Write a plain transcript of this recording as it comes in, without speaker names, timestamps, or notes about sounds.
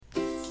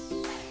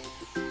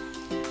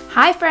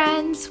Hi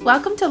friends,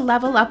 welcome to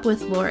Level Up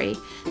with Lori.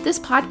 This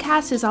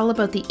podcast is all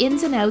about the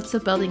ins and outs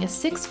of building a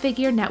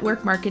six-figure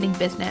network marketing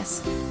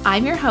business.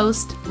 I'm your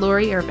host,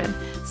 Lori Irvin,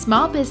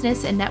 small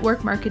business and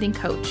network marketing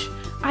coach.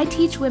 I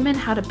teach women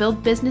how to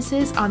build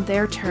businesses on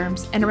their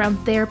terms and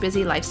around their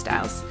busy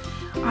lifestyles.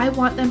 I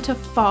want them to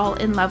fall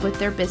in love with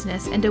their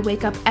business and to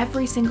wake up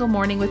every single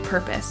morning with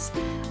purpose.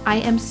 I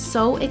am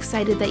so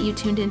excited that you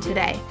tuned in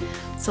today.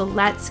 So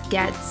let's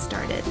get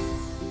started.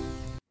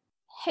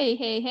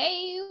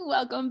 Hey,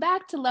 welcome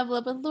back to Level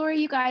Up with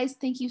Lori. You guys,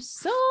 thank you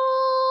so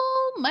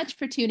much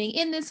for tuning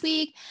in this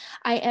week.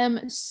 I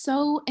am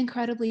so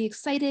incredibly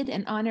excited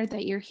and honored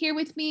that you're here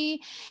with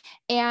me.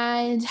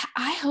 And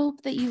I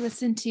hope that you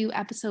listened to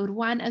episode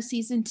 1 of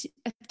season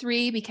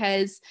 3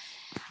 because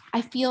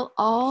I feel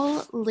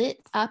all lit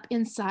up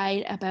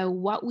inside about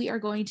what we are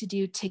going to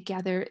do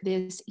together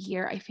this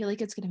year. I feel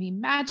like it's going to be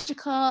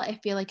magical. I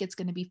feel like it's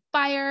going to be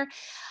fire.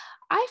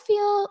 I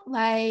feel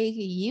like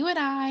you and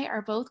I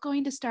are both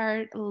going to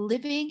start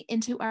living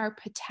into our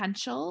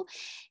potential,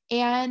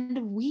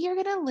 and we are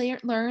going to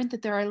learn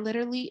that there are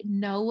literally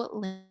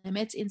no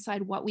limits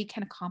inside what we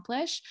can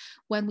accomplish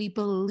when we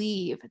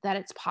believe that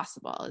it's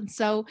possible. And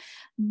so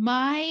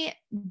my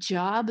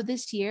job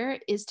this year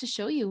is to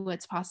show you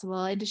what's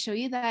possible and to show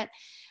you that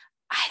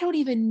I don't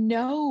even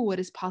know what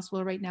is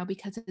possible right now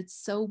because it's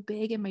so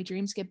big and my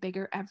dreams get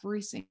bigger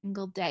every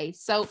single day.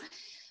 So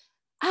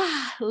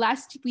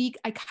last week,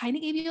 I kind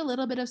of gave you a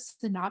little bit of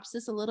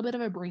synopsis, a little bit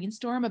of a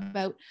brainstorm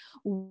about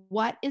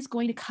what is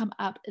going to come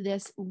up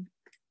this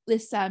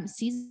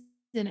season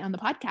on the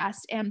podcast.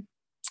 And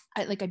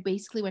I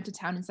basically went to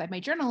town inside my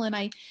journal and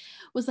I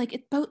was like,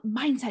 it's about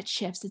mindset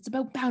shifts. It's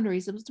about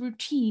boundaries. It was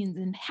routines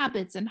and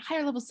habits and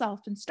higher level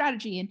self and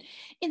strategy and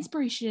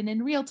inspiration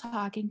and real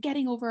talk and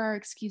getting over our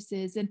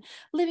excuses and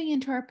living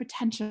into our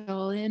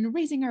potential and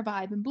raising our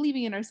vibe and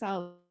believing in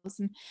ourselves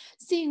and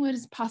seeing what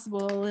is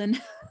possible.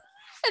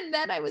 And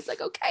then I was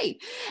like, okay.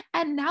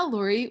 And now,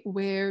 Lori,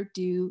 where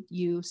do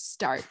you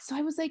start? So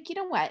I was like, you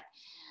know what?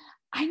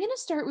 I'm going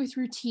to start with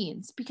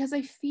routines because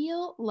I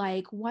feel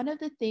like one of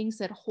the things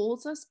that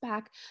holds us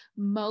back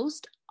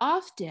most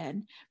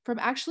often from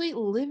actually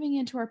living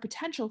into our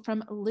potential,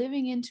 from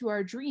living into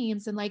our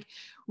dreams and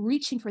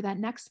reaching for that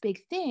next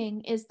big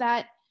thing is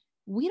that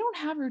we don't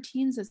have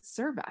routines that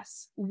serve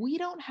us. We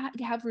don't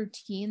have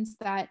routines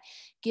that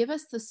give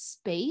us the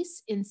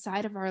space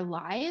inside of our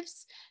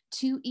lives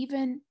to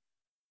even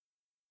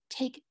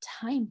take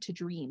time to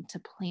dream, to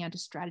plan, to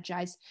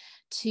strategize,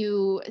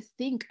 to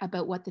think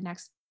about what the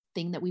next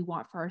thing that we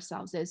want for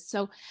ourselves is.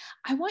 So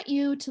I want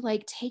you to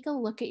take a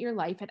look at your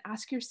life and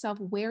ask yourself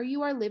where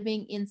you are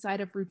living inside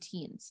of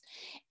routines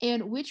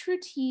and which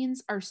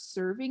routines are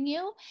serving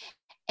you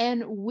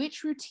and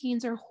which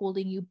routines are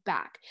holding you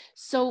back.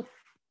 So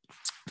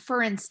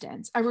for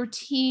instance, a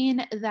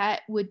routine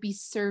that would be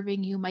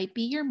serving you might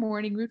be your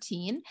morning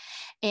routine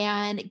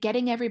and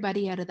getting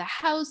everybody out of the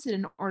house in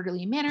an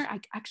orderly manner.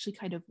 I actually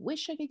kind of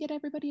wish I could get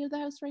everybody out of the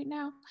house right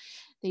now.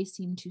 They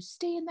seem to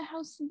stay in the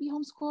house and be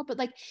homeschooled.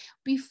 But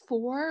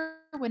before,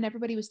 when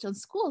everybody was still in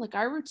school,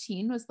 our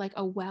routine was like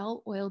a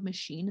well-oiled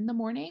machine in the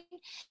morning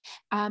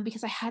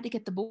because I had to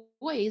get the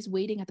boys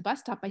waiting at the bus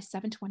stop by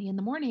 7:20 in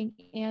the morning.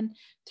 And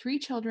 3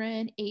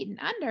 children, 8 and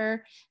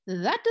under,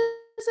 that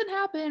doesn't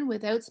happen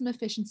without some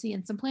efficiency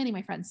and some planning,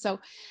 my friends. So,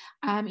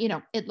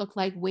 it looked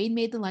like Wayne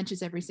made the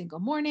lunches every single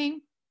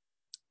morning.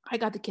 I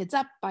got the kids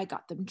up, I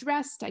got them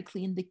dressed, I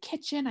cleaned the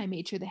kitchen, I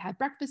made sure they had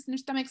breakfast in their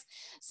stomachs,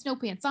 snow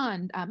pants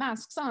on,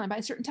 masks on by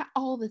a certain time,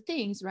 all the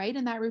things, right?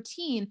 And that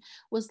routine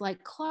was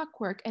like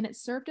clockwork, and it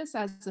served us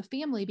as a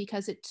family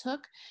because it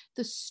took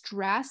the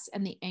stress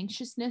and the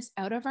anxiousness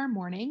out of our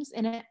mornings,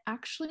 and it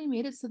actually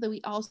made it so that we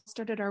all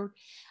started our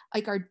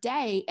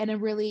day in a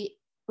really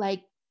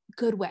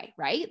good way,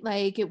 right?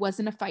 It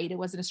wasn't a fight, it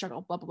wasn't a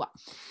struggle, blah, blah,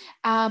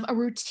 blah. A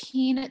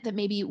routine that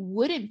maybe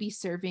wouldn't be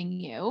serving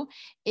you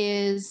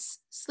is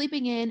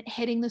sleeping in,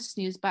 hitting the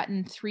snooze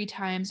button 3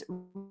 times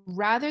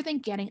rather than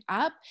getting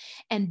up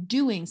and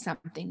doing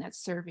something that's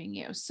serving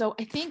you. So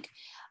I think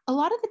a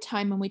lot of the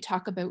time when we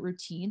talk about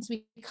routines,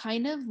 we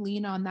kind of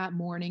lean on that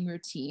morning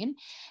routine.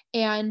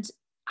 And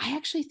I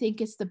actually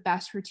think it's the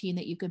best routine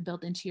that you can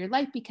build into your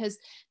life because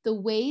the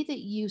way that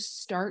you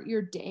start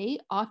your day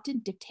often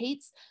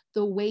dictates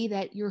the way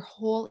that your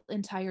whole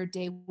entire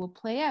day will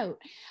play out.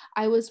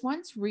 I was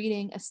once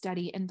reading a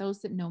study, and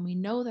those that know me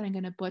know that I'm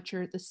going to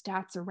butcher the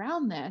stats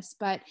around this,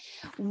 but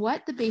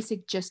what the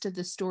basic gist of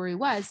the story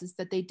was is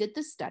that they did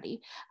this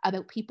study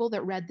about people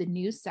that read the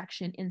news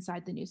section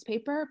inside the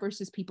newspaper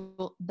versus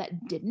people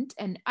that didn't.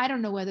 And I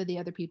don't know whether the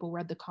other people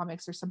read the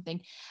comics or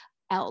something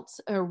else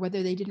or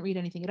whether they didn't read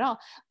anything at all.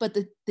 But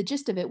the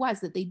gist of it was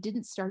that they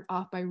didn't start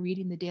off by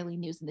reading the daily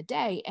news in the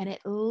day. And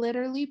it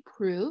literally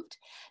proved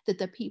that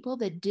the people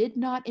that did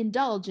not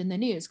indulge in the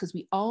news, because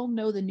we all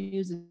know the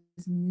news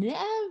is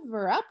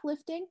never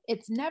uplifting,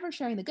 it's never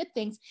sharing the good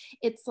things.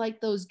 It's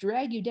like those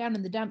drag you down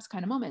in the dumps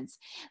kind of moments.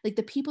 Like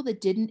the people that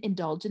didn't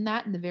indulge in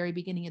that in the very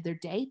beginning of their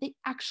day, they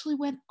actually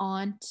went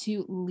on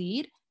to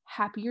lead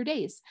happier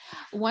days.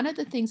 One of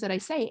the things that I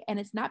say, and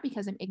it's not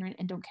because I'm ignorant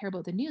and don't care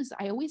about the news,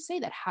 I always say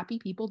that happy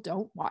people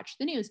don't watch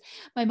the news.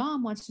 My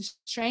mom wants to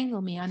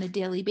strangle me on a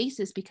daily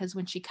basis because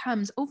when she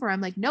comes over,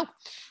 I'm like, nope,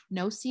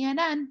 no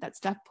CNN. That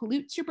stuff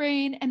pollutes your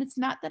brain. And it's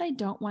not that I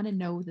don't want to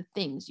know the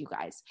things, you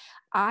guys.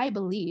 I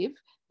believe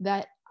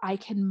that I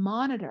can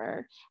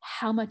monitor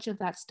how much of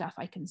that stuff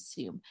I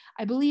consume.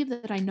 I believe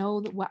that I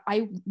know that what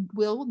I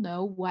will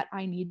know what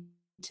I need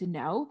to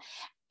know.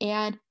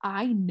 And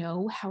I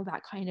know how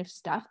that kind of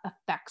stuff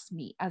affects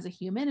me as a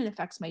human and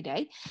affects my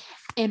day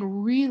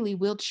and really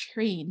will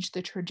change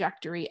the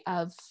trajectory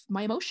of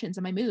my emotions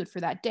and my mood for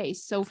that day.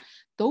 So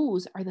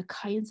those are the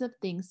kinds of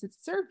things that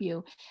serve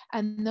you.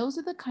 And those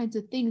are the kinds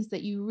of things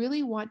that you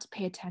really want to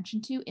pay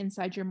attention to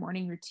inside your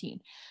morning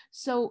routine.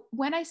 So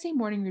when I say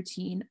morning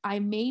routine, I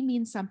may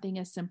mean something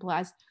as simple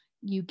as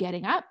you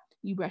getting up,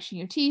 you brushing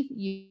your teeth,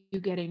 you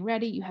getting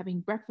ready, you having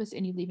breakfast,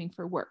 and you leaving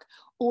for work.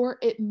 Or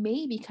it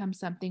may become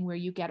something where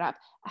you get up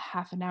a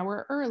half an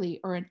hour early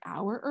or an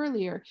hour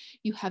earlier.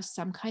 You have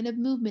some kind of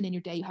movement in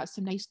your day. You have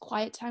some nice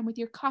quiet time with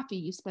your coffee.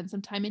 You spend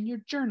some time in your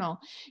journal.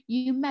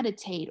 You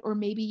meditate, or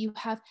maybe you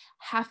have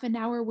half an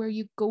hour where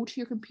you go to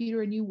your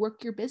computer and you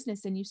work your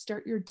business and you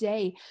start your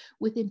day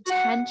with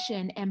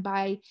intention and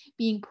by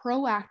being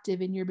proactive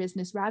in your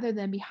business rather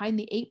than behind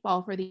the eight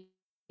ball for the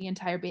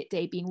entire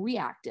day being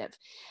reactive.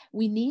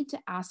 We need to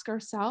ask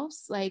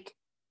ourselves, like,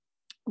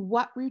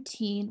 what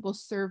routine will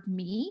serve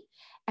me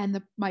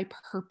and my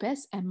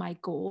purpose and my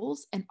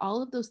goals and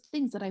all of those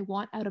things that I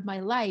want out of my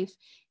life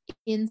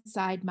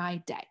inside my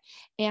day.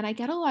 And I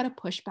get a lot of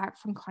pushback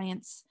from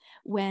clients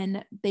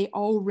when they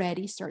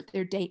already start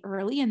their day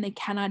early and they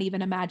cannot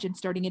even imagine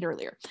starting it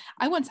earlier.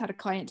 I once had a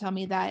client tell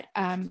me that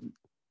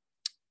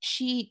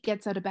she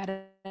gets out of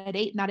bed at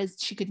 8, not as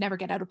she could never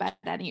get out of bed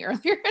any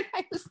earlier. And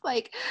I was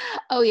like,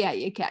 oh yeah,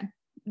 you can.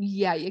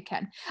 Yeah, you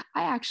can.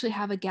 I actually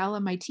have a gal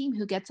on my team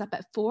who gets up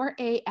at 4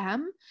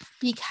 a.m.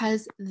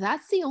 because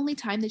that's the only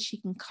time that she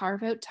can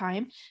carve out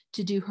time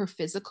to do her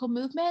physical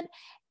movement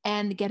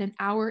and get an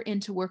hour in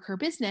to work her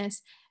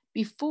business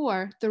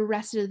before the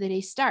rest of the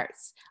day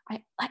starts.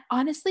 I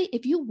honestly,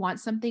 if you want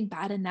something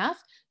bad enough,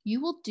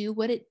 you will do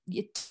what it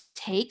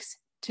takes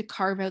to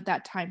carve out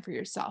that time for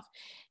yourself.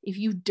 If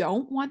you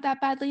don't want that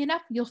badly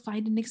enough, you'll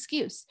find an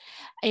excuse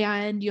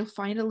and you'll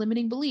find a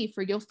limiting belief,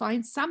 or you'll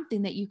find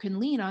something that you can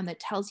lean on that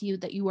tells you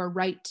that you are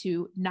right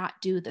to not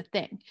do the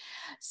thing.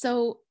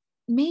 So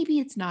maybe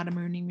it's not a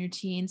morning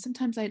routine.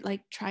 Sometimes I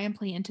like try and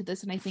play into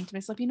this and I think to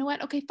myself, you know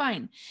what? Okay,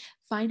 fine.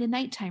 Find a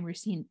nighttime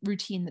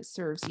routine that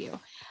serves you.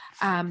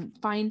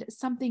 Find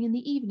something in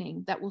the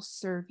evening that will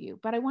serve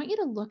you. But I want you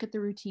to look at the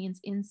routines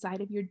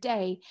inside of your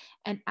day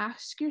and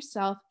ask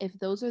yourself if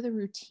those are the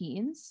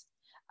routines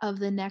of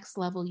the next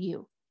level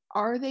you.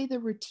 Are they the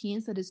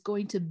routines that is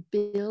going to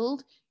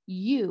build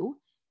you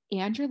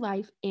and your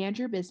life and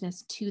your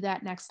business to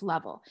that next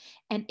level?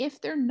 And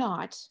if they're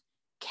not,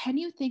 can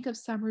you think of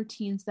some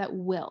routines that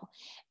will?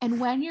 And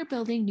when you're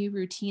building new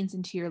routines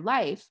into your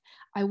life,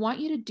 I want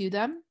you to do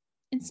them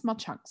in small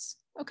chunks.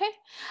 Okay.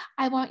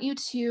 I want you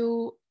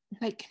to,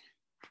 like,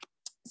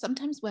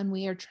 sometimes when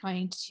we are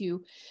trying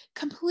to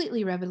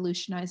completely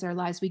revolutionize our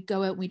lives, we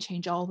go out and we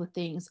change all the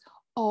things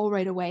all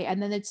right away.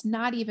 And then it's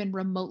not even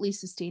remotely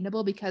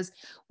sustainable because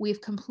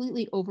we've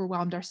completely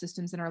overwhelmed our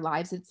systems in our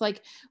lives. It's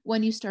like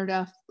when you start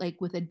off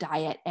like with a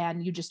diet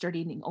and you just start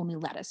eating only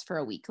lettuce for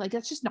a week, like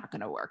that's just not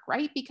going to work,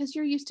 right? Because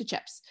you're used to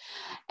chips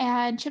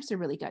and chips are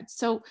really good.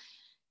 So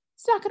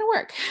it's not going to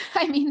work.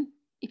 I mean,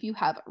 if you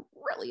have a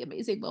really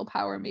amazing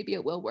willpower, maybe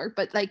it will work,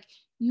 but like,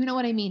 you know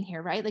what I mean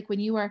here, right? Like when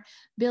you are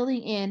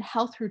building in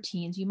health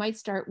routines, you might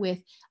start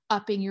with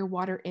upping your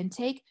water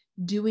intake,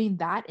 doing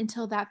that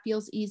until that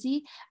feels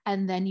easy.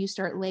 And then you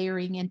start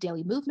layering in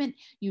daily movement.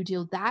 You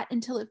do that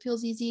until it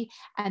feels easy.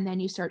 And then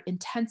you start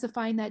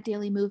intensifying that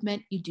daily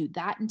movement. You do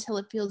that until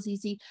it feels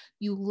easy.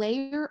 You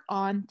layer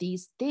on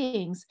these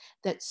things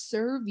that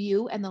serve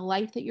you and the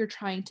life that you're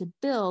trying to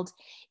build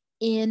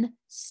in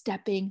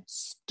stepping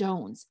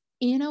stones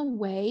in a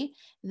way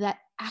that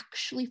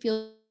actually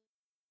feels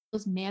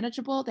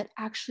manageable, that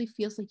actually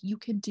feels like you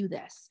can do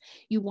this.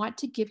 You want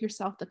to give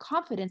yourself the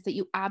confidence that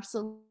you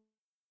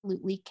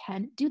absolutely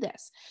can do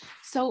this.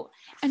 So,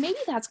 and maybe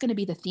that's going to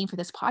be the theme for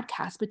this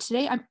podcast. But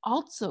today I'm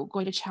also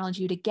going to challenge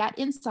you to get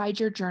inside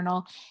your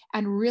journal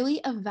and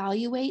really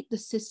evaluate the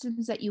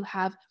systems that you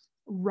have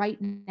right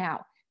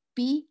now.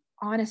 Be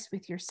honest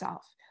with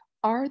yourself.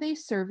 Are they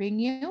serving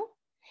you?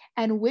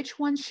 And which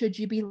ones should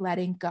you be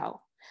letting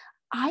go?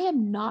 I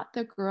am not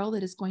the girl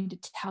that is going to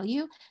tell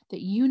you that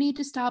you need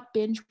to stop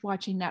binge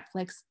watching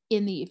Netflix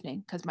in the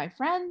evening, because my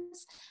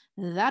friends,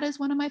 that is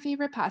one of my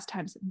favorite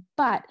pastimes.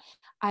 But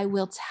I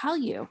will tell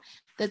you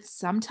that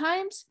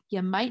sometimes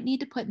you might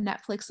need to put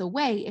Netflix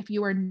away if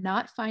you are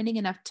not finding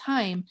enough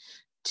time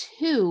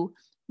to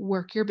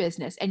work your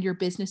business and your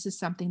business is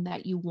something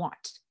that you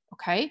want.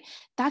 Okay.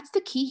 That's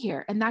the key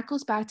here. And that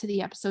goes back to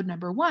the episode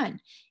number 1.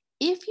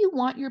 If you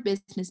want your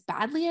business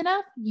badly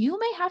enough, you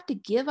may have to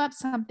give up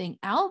something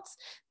else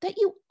that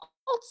you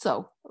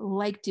also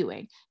like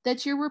doing,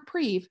 that's your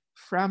reprieve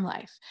from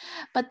life.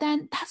 But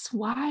then that's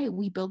why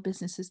we build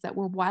businesses that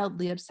we're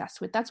wildly obsessed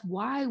with. That's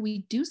why we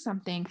do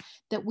something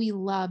that we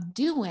love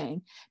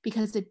doing,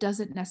 because it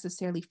doesn't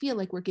necessarily feel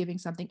like we're giving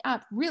something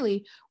up.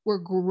 Really, we're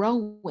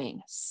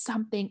growing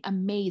something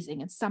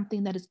amazing and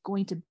something that is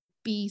going to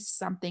be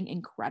something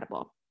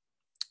incredible.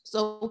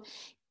 So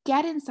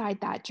get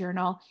inside that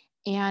journal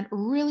and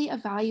really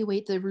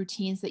evaluate the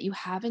routines that you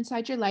have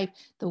inside your life,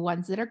 the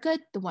ones that are good,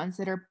 the ones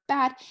that are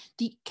bad.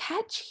 The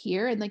catch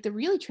here, and like the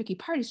really tricky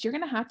part, is you're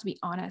going to have to be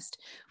honest.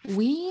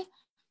 We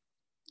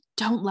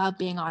don't love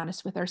being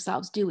honest with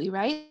ourselves, do we?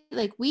 Right?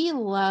 Like we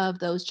love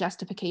those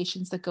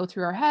justifications that go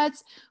through our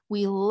heads.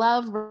 We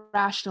love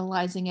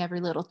rationalizing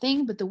every little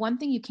thing. But the one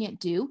thing you can't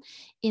do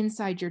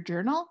inside your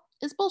journal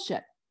is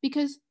bullshit,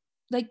 because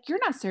like you're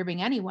not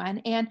serving anyone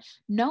and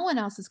no one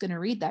else is going to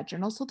read that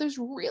journal. So there's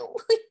really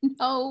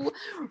no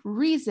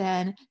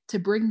reason to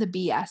bring the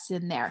BS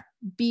in there.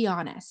 Be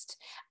honest.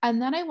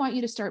 And then I want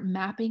you to start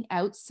mapping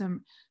out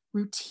some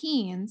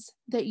routines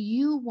that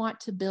you want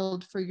to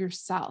build for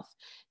yourself,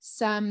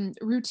 some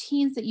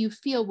routines that you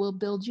feel will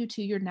build you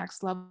to your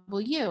next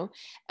level you.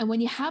 And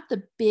when you have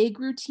the big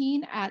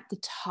routine at the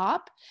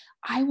top,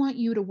 I want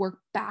you to work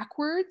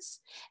backwards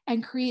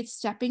and create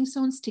stepping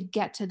stones to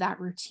get to that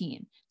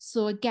routine.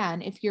 So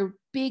again, if your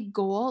big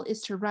goal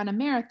is to run a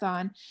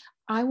marathon,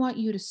 I want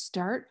you to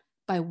start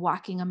by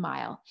walking a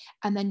mile,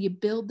 and then you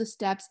build the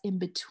steps in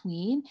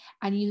between,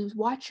 and you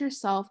watch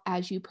yourself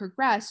as you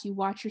progress, you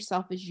watch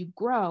yourself as you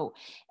grow.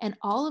 And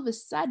all of a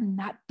sudden,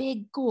 that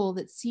big goal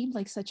that seemed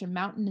like such a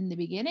mountain in the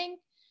beginning,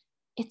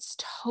 it's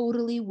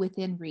totally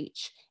within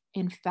reach.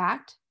 In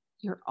fact,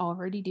 you're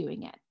already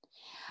doing it.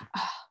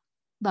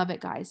 Love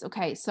it, guys.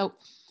 Okay, so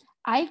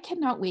I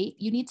cannot wait.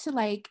 You need to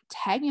like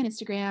tag me on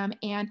Instagram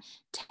and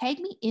tag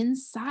me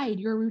inside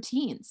your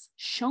routines.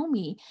 Show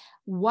me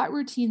what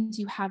routines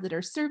you have that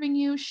are serving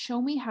you.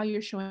 Show me how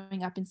you're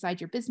showing up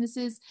inside your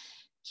businesses.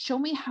 Show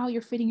me how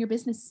you're fitting your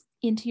business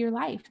into your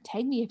life.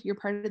 Tag me if you're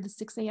part of the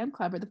 6 a.m.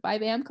 club or the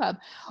 5 a.m. club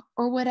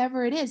or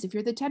whatever it is. If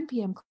you're the 10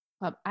 p.m.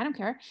 club, I don't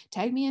care.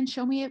 Tag me and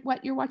show me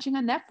what you're watching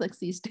on Netflix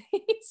these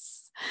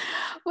days.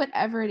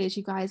 Whatever it is,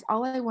 you guys,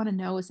 all I want to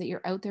know is that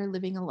you're out there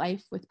living a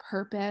life with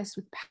purpose,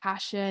 with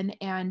passion,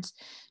 and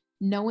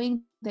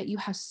knowing that you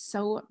have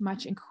so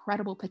much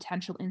incredible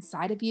potential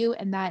inside of you,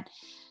 and that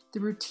the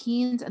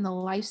routines and the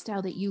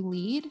lifestyle that you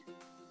lead,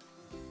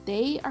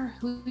 they are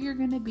who you're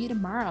going to be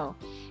tomorrow.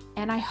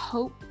 And I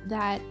hope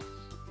that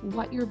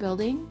what you're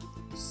building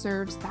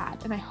serves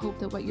that. And I hope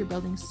that what you're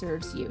building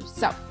serves you.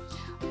 So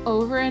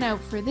over and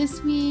out for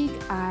this week.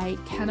 I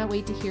cannot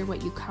wait to hear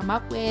what you come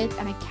up with,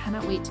 and I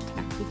cannot wait to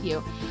connect with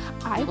you.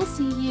 I will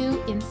see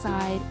you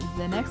inside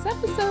the next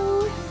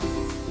episode.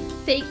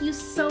 Thank you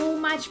so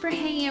much for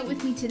hanging out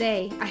with me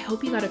today. I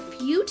hope you got a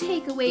few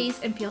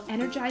takeaways and feel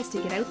energized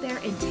to get out there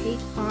and take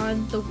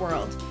on the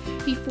world.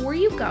 Before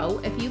you go,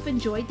 if you've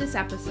enjoyed this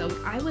episode,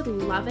 I would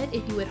love it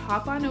if you would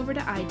hop on over to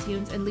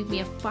iTunes and leave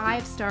me a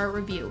 5-star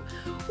review.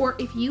 Or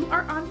if you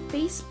are on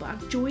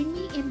Facebook, join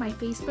me in my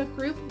Facebook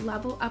group,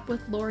 Level Up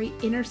with Lori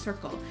Inner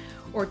Circle.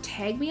 Or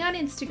tag me on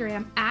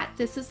Instagram at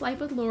This Is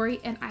Life with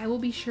Lori, and I will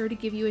be sure to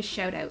give you a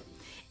shout out.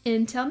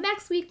 Until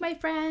next week, my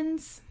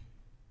friends.